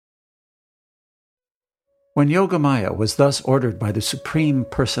When Yogamaya was thus ordered by the Supreme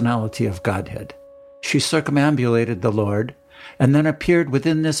Personality of Godhead, she circumambulated the Lord and then appeared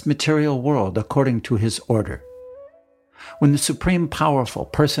within this material world according to his order. When the Supreme Powerful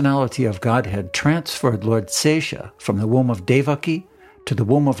Personality of Godhead transferred Lord Sesha from the womb of Devaki to the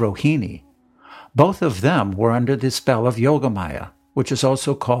womb of Rohini, both of them were under the spell of Yogamaya, which is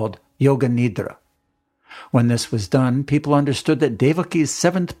also called Yoga Nidra. When this was done, people understood that Devaki's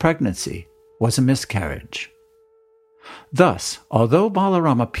seventh pregnancy was a miscarriage. Thus, although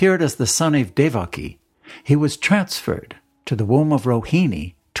Balaram appeared as the son of Devaki, he was transferred to the womb of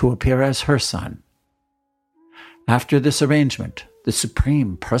Rohini to appear as her son. After this arrangement, the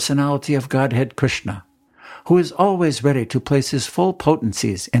Supreme Personality of Godhead Krishna, who is always ready to place his full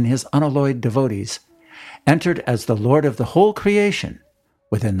potencies in his unalloyed devotees, entered as the Lord of the whole creation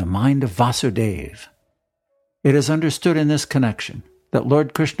within the mind of Vasudeva. It is understood in this connection that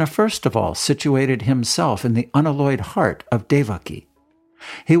Lord Krishna first of all situated himself in the unalloyed heart of Devaki.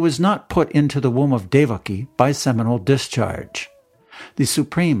 He was not put into the womb of Devaki by seminal discharge. The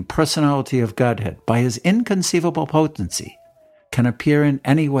Supreme Personality of Godhead, by his inconceivable potency, can appear in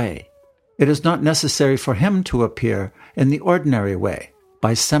any way. It is not necessary for him to appear in the ordinary way,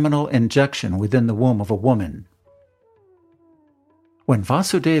 by seminal injection within the womb of a woman. When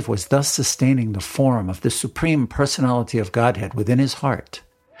Vasudeva was thus sustaining the form of the Supreme Personality of Godhead within his heart,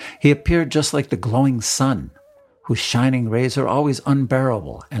 he appeared just like the glowing sun, whose shining rays are always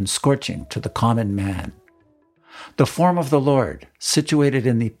unbearable and scorching to the common man. The form of the Lord, situated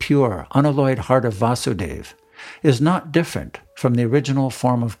in the pure, unalloyed heart of Vasudeva, is not different from the original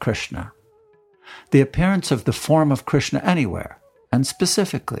form of Krishna. The appearance of the form of Krishna anywhere, and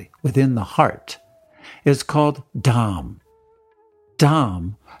specifically within the heart, is called Dham.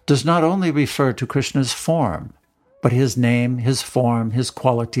 Dham does not only refer to Krishna's form, but his name, his form, his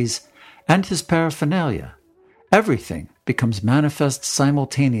qualities, and his paraphernalia. Everything becomes manifest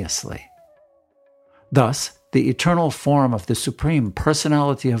simultaneously. Thus, the eternal form of the Supreme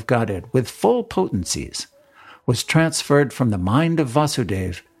Personality of Godhead with full potencies was transferred from the mind of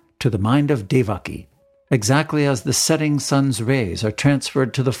Vasudeva to the mind of Devaki, exactly as the setting sun's rays are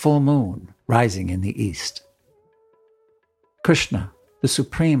transferred to the full moon rising in the east. Krishna, the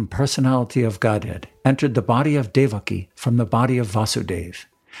Supreme Personality of Godhead, entered the body of Devaki from the body of Vasudeva.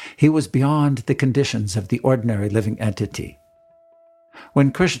 He was beyond the conditions of the ordinary living entity.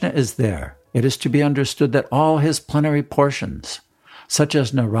 When Krishna is there, it is to be understood that all his plenary portions, such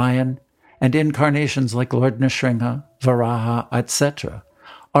as Narayan and incarnations like Lord Nrsimha, Varaha, etc.,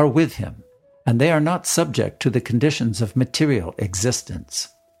 are with him, and they are not subject to the conditions of material existence.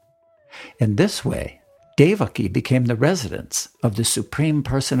 In this way, Devaki became the residence of the Supreme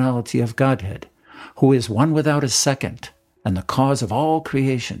Personality of Godhead, who is one without a second and the cause of all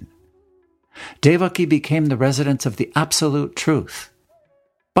creation. Devaki became the residence of the Absolute Truth.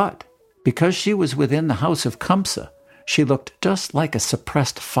 But because she was within the house of Kamsa, she looked just like a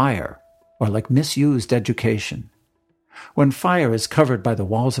suppressed fire, or like misused education. When fire is covered by the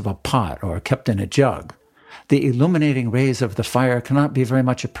walls of a pot or kept in a jug, the illuminating rays of the fire cannot be very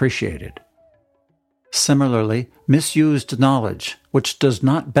much appreciated. Similarly, misused knowledge, which does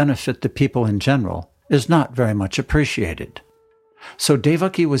not benefit the people in general, is not very much appreciated. So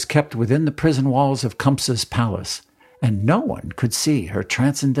Devaki was kept within the prison walls of Kamsa's palace, and no one could see her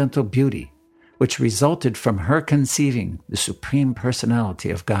transcendental beauty, which resulted from her conceiving the Supreme Personality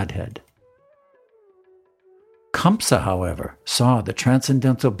of Godhead. Kamsa, however, saw the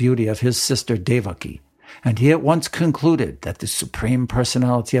transcendental beauty of his sister Devaki, and he at once concluded that the Supreme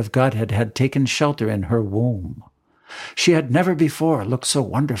Personality of Godhead had taken shelter in her womb. She had never before looked so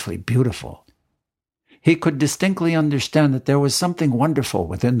wonderfully beautiful. He could distinctly understand that there was something wonderful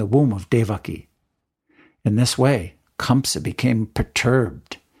within the womb of Devaki. In this way, Kamsa became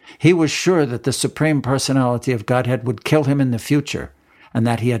perturbed. He was sure that the Supreme Personality of Godhead would kill him in the future, and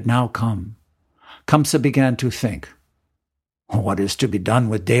that he had now come. Kamsa began to think, "What is to be done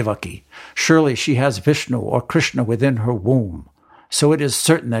with Devaki? Surely she has Vishnu or Krishna within her womb, so it is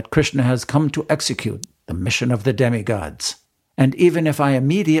certain that Krishna has come to execute the mission of the demigods. And even if I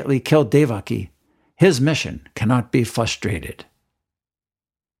immediately kill Devaki, his mission cannot be frustrated."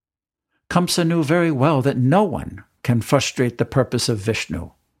 Kamsa knew very well that no one can frustrate the purpose of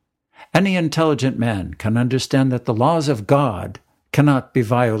Vishnu. Any intelligent man can understand that the laws of God cannot be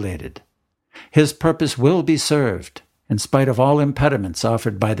violated. His purpose will be served, in spite of all impediments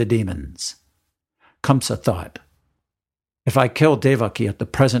offered by the demons. Kamsa thought, "If I kill Devaki at the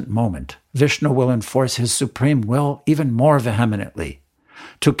present moment, Vishnu will enforce his supreme will even more vehemently.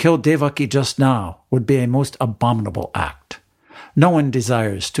 To kill Devaki just now would be a most abominable act. No one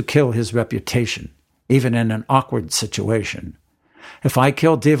desires to kill his reputation. even in an awkward situation. If I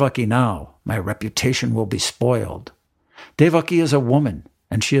kill Devaki now, my reputation will be spoiled. Devaki is a woman,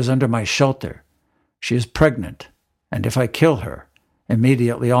 and she is under my shelter. She is pregnant, and if I kill her,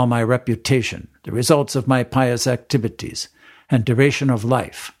 immediately all my reputation, the results of my pious activities, and duration of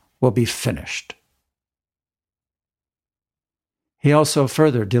life will be finished." He also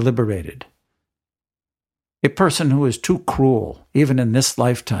further deliberated. "A person who is too cruel, even in this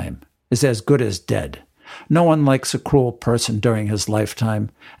lifetime, is as good as dead. No one likes a cruel person during his lifetime,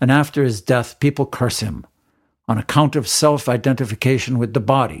 and after his death people curse him. On account of self-identification with the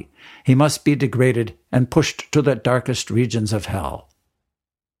body, he must be degraded and pushed to the darkest regions of hell."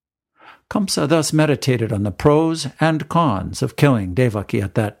 Kamsa thus meditated on the pros and cons of killing Devaki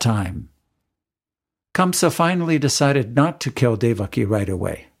at that time. Kamsa finally decided not to kill Devaki right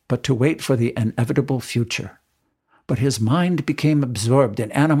away, but to wait for the inevitable future. But his mind became absorbed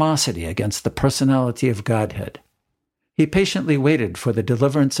in animosity against the personality of Godhead. He patiently waited for the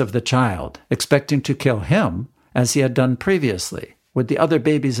deliverance of the child, expecting to kill him as he had done previously with the other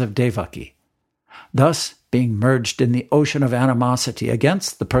babies of Devaki. Thus, being merged in the ocean of animosity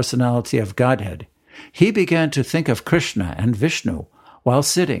against the personality of Godhead, he began to think of Krishna and Vishnu while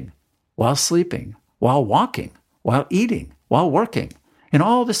sitting, while sleeping, while walking, while eating, while working, in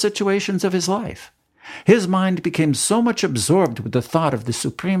all the situations of his life. His mind became so much absorbed with the thought of the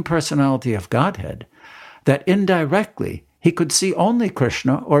Supreme Personality of Godhead that indirectly he could see only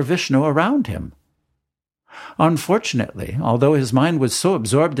Krishna or Vishnu around him. Unfortunately, although his mind was so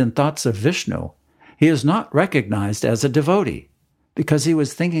absorbed in thoughts of Vishnu, he is not recognized as a devotee, because he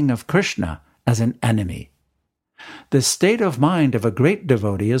was thinking of Krishna as an enemy. The state of mind of a great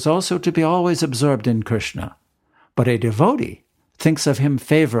devotee is also to be always absorbed in Krishna, but a devotee thinks of him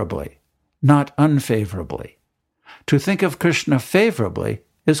favorably, not unfavorably. To think of Krishna favorably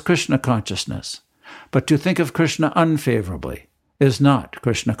is Krishna consciousness, but to think of Krishna unfavorably is not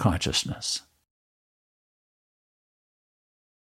Krishna consciousness.